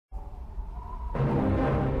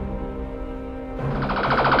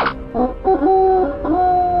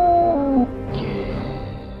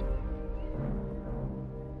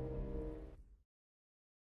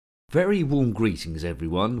Very warm greetings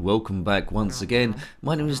everyone, welcome back once again.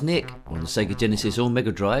 My name is Nick, on the SEGA Genesis or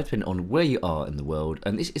Mega Drive, depending on where you are in the world,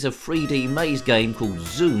 and this is a 3D maze game called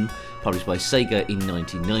Zoom, published by SEGA in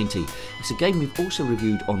 1990. It's a game we've also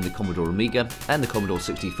reviewed on the Commodore Amiga and the Commodore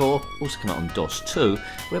 64, also come out on DOS 2,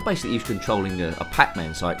 where basically you're controlling a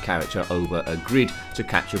Pac-Man type character over a grid to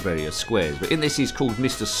capture various squares. But in this he's called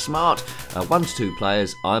Mr. Smart, 1 to 2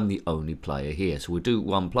 players, I'm the only player here, so we'll do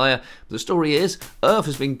one player. But the story is, Earth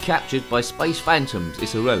has been captured by space phantoms.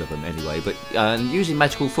 It's irrelevant anyway, but using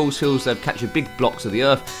magical force fields they've captured big blocks of the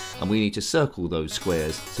Earth and we need to circle those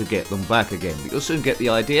squares to get them back again. But you'll soon get the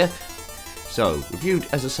idea. So, reviewed,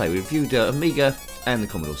 as I say, we reviewed Amiga and the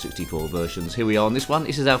Commodore 64 versions. Here we are on this one.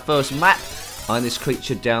 This is our first map and this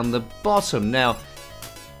creature down the bottom. Now,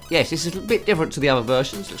 yes, this is a bit different to the other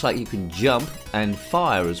versions. Looks like you can jump and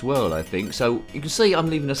fire as well, I think. So, you can see I'm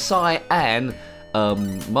leaving a cyan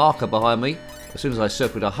marker behind me. As soon as I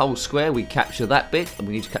circled a whole square, we capture that bit, and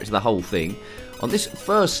we need to capture the whole thing. On this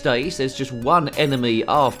first stage, there's just one enemy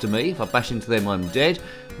after me. If I bash into them, I'm dead.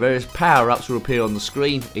 Various power-ups will appear on the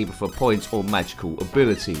screen, either for points or magical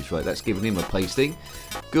abilities. Right, that's giving him a pasting.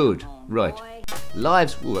 Good. Right.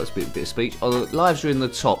 Lives, oh, that's a bit of speech. Oh, lives are in the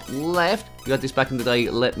top left. If you had this back in the day,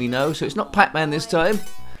 let me know. So it's not Pac-Man this time,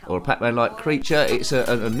 or a Pac-Man-like creature. It's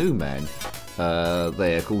a new man.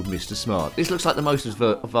 There called Mr. Smart. This looks like the most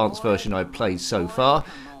advanced version I've played so far.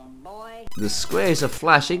 The squares are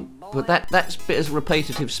flashing, but that bit of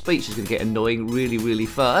repetitive speech is going to get annoying really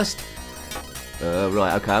fast.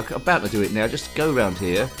 Right, okay, I'm about to do it now. Just go around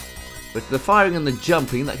here. But the firing and the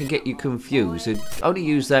jumping, that can get you confused. So only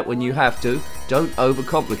use that when you have to. Don't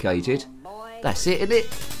overcomplicate it. That's it, isn't it?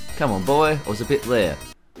 Come on, boy. I was a bit there.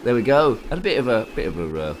 There we go. And a bit of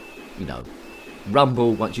a, you know,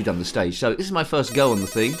 rumble once you've done the stage. So this is my first go on the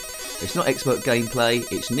thing. It's not expert gameplay,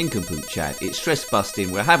 it's nincompoop chat, it's stress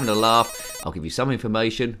busting, we're having a laugh. I'll give you some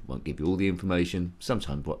information, won't give you all the information.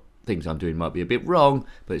 Sometimes what things I'm doing might be a bit wrong,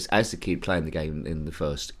 but it's as the kid playing the game in the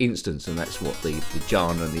first instance, and that's what the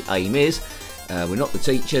genre and the aim is. We're not the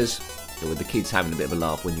teachers, with the kids having a bit of a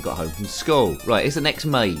laugh when you got home from school. Right, here's the next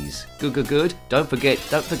maze. Good. Don't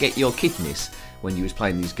forget your kidness when you was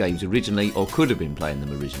playing these games originally, or could have been playing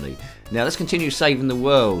them originally. Now let's continue saving the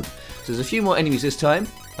world. So there's a few more enemies this time.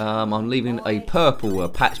 I'm leaving a purple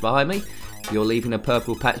patch behind me. If you're leaving a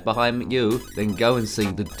purple patch behind you, then go and see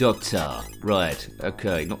the Doctor. Right,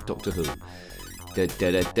 okay, not Doctor Who. Right,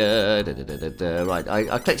 I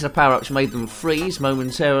collected the power-ups, made them freeze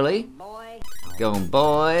momentarily. Go on,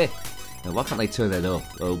 boy. Now, why can't they turn that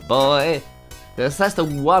off? Oh, boy. That's the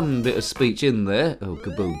one bit of speech in there. Oh,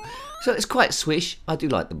 kaboom. So it's quite swish. I do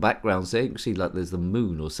like the backgrounds there. You can see like there's the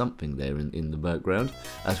moon or something there in the background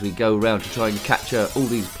as we go around to try and capture all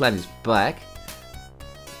these planets back.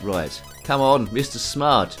 Right, come on, Mr.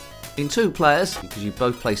 Smart. In 2 players, because you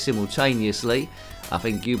both play simultaneously. I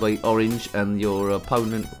think you be orange and your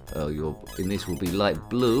opponent, in this will be light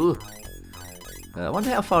blue. I wonder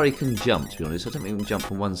how far he can jump, to be honest. I don't think he can jump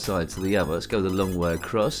from one side to the other. Let's go the long way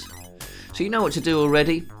across. So you know what to do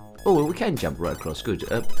already. Oh, well, we can jump right across. Good.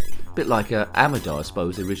 Bit like Amadar, I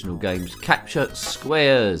suppose, the original games. Capture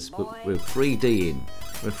squares, but we're 3D'ing.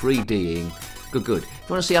 We're 3D'ing. Good. If you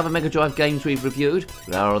want to see other Mega Drive games we've reviewed,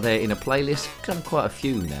 they are there in a playlist. We've done quite a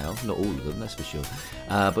few now. Not all of them, that's for sure.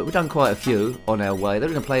 But we've done quite a few on our way. They're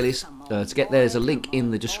in a playlist. To get there, there's a link in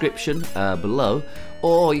the description below.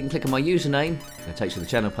 Or you can click on my username. It takes you to the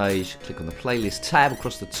channel page. Click on the playlist tab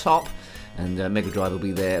across the top. And Mega Drive will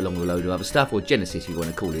be there along with a load of other stuff, or Genesis if you want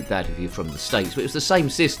to call it that if you're from the States. But it's the same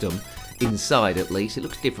system inside, at least. It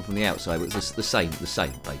looks different from the outside, but it's the same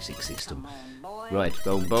basic system. Right,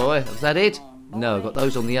 go on, boy. Is that it? No, I've got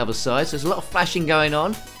those on the other side. So there's a lot of flashing going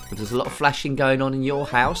on. If there's a lot of flashing going on in your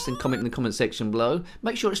house, then comment in the comment section below.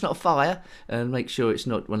 Make sure it's not a fire, and make sure it's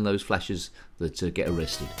not one of those flashes that get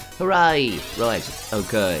arrested. Hooray! Right,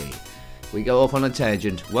 okay. We go off on a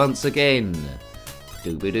tangent once again.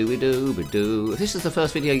 Dooby-dooby-dooby-doo. If this is the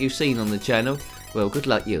first video you've seen on the channel, well, good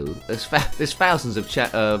luck you. There's thousands of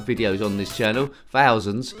videos on this channel,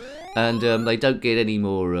 thousands, and they don't get any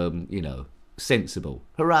more, you know, sensible.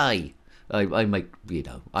 Hooray! I make, you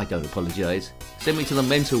know, I don't apologise. Send me to the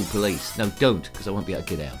mental police. No, don't, because I won't be able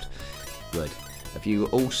to get out. Right. If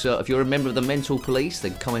you're a member of the mental police,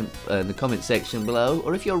 then comment in the comment section below.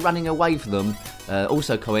 Or if you're running away from them,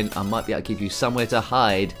 also comment. I might be able to give you somewhere to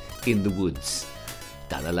hide in the woods.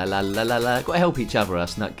 Da la la la la la la. Got to help each other,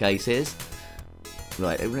 us nutcases.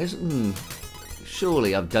 Right,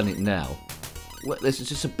 surely I've done it now. Well, there's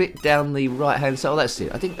just a bit down the right hand side. Oh, that's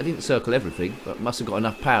it. I didn't circle everything, but must have got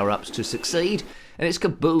enough power-ups to succeed. And it's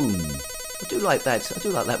kaboom. I do like that. I do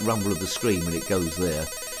like that rumble of the screen when it goes there.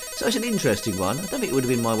 So it's an interesting one. I don't think it would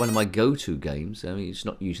have been one of my go-to games. I mean, it's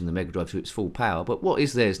not using the Mega Drive to its full power, but what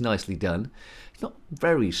is there is nicely done. It's not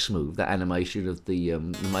very smooth, that animation of the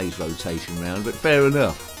maze rotation round, but fair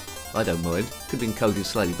enough. I don't mind. Could have been coded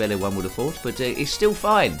slightly better, one would have thought, but it's still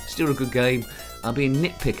fine. Still a good game. I'm being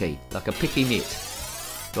nitpicky, like a picky nit.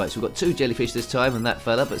 Right, so we've got 2 jellyfish this time and that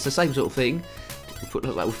fella, but it's the same sort of thing. It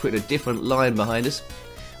looks like we've put a different line behind us.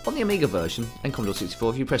 On the Amiga version and Commodore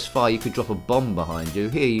 64, if you press fire, you could drop a bomb behind you.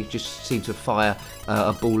 Here, you just seem to fire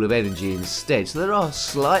a ball of energy instead. So there are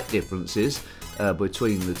slight differences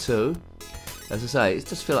between the two. As I say, it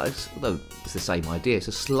does feel like, although it's the same idea, it's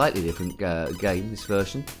a slightly different game, this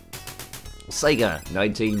version. SEGA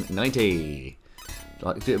 1990.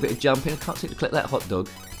 Like to do a bit of jumping. I can't seem to collect that hot dog.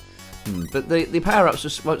 But the power-ups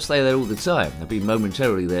just won't stay there all the time. They'll be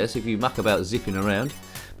momentarily there, so if you muck about zipping around,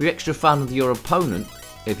 be extra fun with your opponent.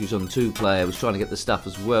 If he was on 2-player, was trying to get the stuff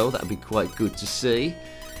as well, that would be quite good to see.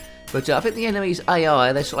 But I think the enemy's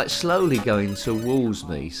AI, they're sort of like slowly going towards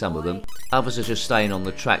me, some of them. Others are just staying on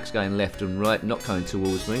the tracks, going left and right, not coming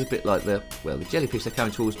towards me. A bit like the jellyfish, they're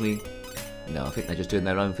coming towards me. No, I think they're just doing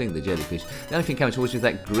their own thing, the jellyfish. The only thing coming towards me is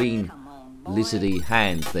that green lizardy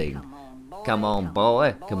hand thing. Come on,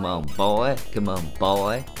 boy. Come on, boy. Come on,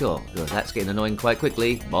 boy. God, that's getting annoying quite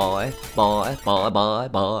quickly. Bye, bye, bye, bye,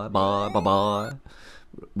 bye, bye, bye, bye.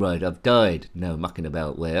 Right, I've died. No mucking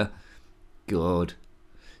about there. God.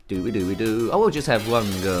 Do. I will just have one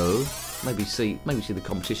go. Maybe see the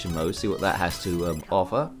competition mode, see what that has to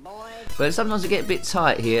offer. But sometimes I get a bit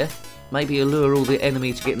tight here. Maybe allure all the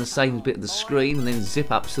enemy to get in the same bit of the screen and then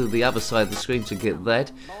zip up to the other side of the screen to get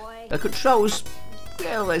that. Controls,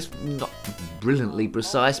 well, they're not brilliantly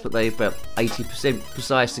precise, but they're about 80%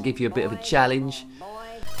 precise to give you a bit of a challenge.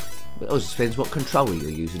 But it also depends what controller you're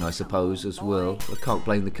using, I suppose, as well. I can't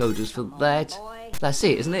blame the coders for that. That's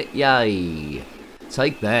it, isn't it? Yay!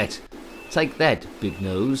 Take that. Take that, big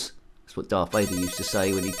nose. That's what Darth Vader used to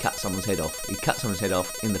say when he cut someone's head off. He cut someone's head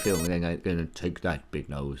off in the film and then going to take that, big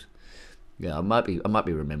nose. Yeah, I might be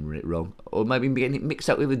remembering it wrong, or maybe getting it mixed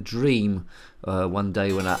up with a dream one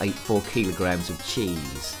day when I ate 4 kilograms of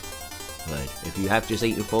cheese. Right, if you have just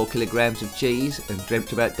eaten 4 kilograms of cheese and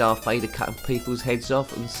dreamt about Darth Vader cutting people's heads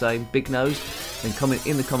off and saying big nose, then comment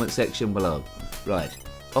in the comment section below. Right,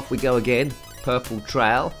 off we go again. Purple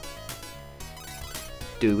Trail.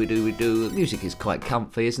 Do. The music is quite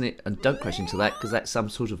comfy, isn't it? And don't crash into that, because that's some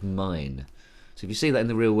sort of mine. So if you see that in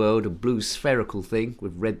the real world, a blue spherical thing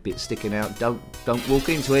with red bits sticking out, don't walk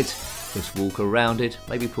into it. Just walk around it.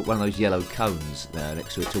 Maybe put one of those yellow cones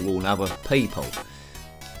next to it to warn other people.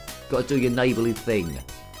 Got to do your neighbourly thing.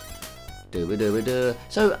 Do.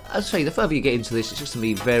 So, as I say, the further you get into this, it's just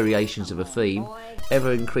going to be variations of a theme.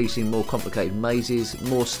 Ever increasing, more complicated mazes,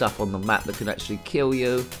 more stuff on the map that can actually kill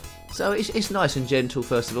you. So it's nice and gentle,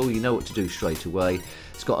 first of all. You know what to do straight away.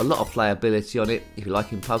 It's got a lot of playability on it. If you're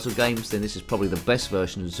liking puzzle games, then this is probably the best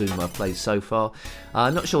version of Zoom I've played so far.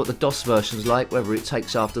 Not sure what the DOS version's like, whether it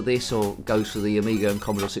takes after this or goes for the Amiga and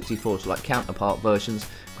Commodore 64 to like counterpart versions,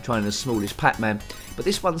 trying the smallest Pac-Man. But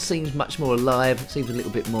this one seems much more alive, seems a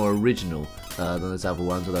little bit more original than those other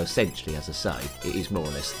ones, although essentially, as I say, it is more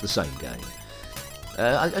or less the same game.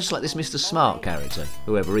 I just like this Mr. Smart character,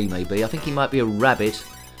 whoever he may be. I think he might be a rabbit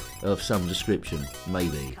of some description,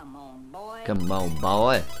 maybe. Come on,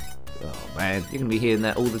 boy. Oh man, you're going to be hearing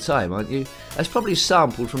that all the time, aren't you? That's probably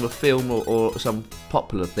sampled from a film or some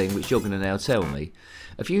popular thing, which you're going to now tell me.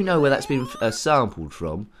 If you know where that's been sampled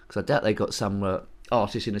from, because I doubt they got some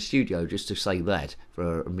artist in a studio just to say that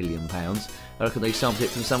for £1 million, I reckon they sampled it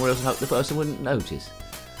from somewhere else and hoped the person wouldn't notice.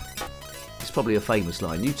 It's probably a famous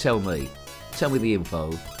line. You tell me. Tell me the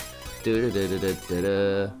info.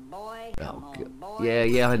 Oh,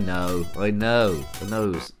 yeah, I know.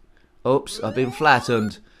 Oops, I've been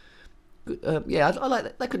flattened. Yeah, I like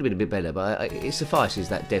that. That could have been a bit better, but it suffices,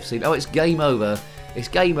 that death scene. Oh, it's game over. It's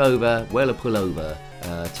game over. Well, a pull over.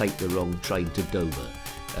 Take the wrong train to Dover.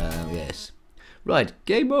 Yes. Right,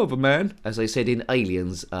 game over, man. As they said in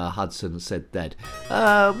Aliens, Hudson said that.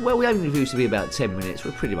 Well, we only used to be about 10 minutes.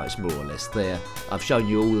 We're pretty much more or less there. I've shown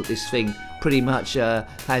you all that this thing pretty much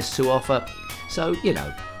has to offer. So, you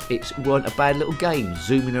know, it wasn't a bad little game,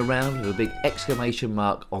 zooming around with a big exclamation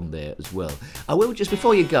mark on there as well. I will just,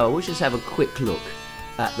 before you go, I will just have a quick look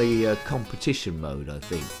at the competition mode, I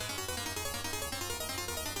think.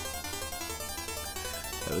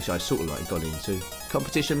 Which I sort of like got into.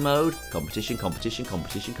 Competition mode, competition.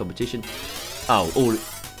 Oh,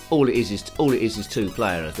 all it is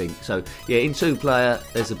 2-player, I think. So yeah, in 2-player,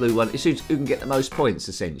 there's the blue one. It's who can get the most points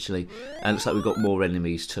essentially, and it looks like we've got more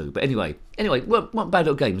enemies too. But anyway, well, not a bad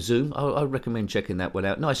little game, Zoom. I recommend checking that one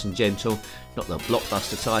out. Nice and gentle, not the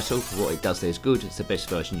blockbuster title. For what it does, there's good. It's the best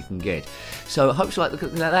version you can get. So I hope you like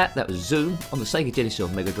looking at that. That was Zoom on the Sega Genesis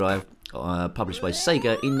on Mega Drive. Published by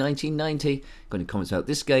Sega in 1990. Got any comments about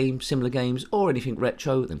this game, similar games, or anything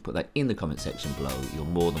retro, then put that in the comment section below. You're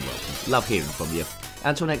more than welcome. Love hearing from you.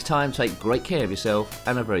 Until next time, take great care of yourself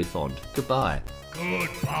and are very fond. Goodbye.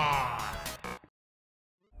 Goodbye.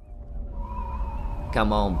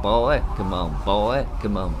 Come on, boy. Come on, boy.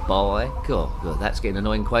 Come on, boy. God, that's getting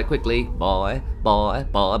annoying quite quickly. Bye, bye,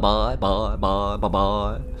 bye, bye, bye, bye, bye,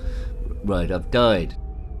 bye. Right, I've died.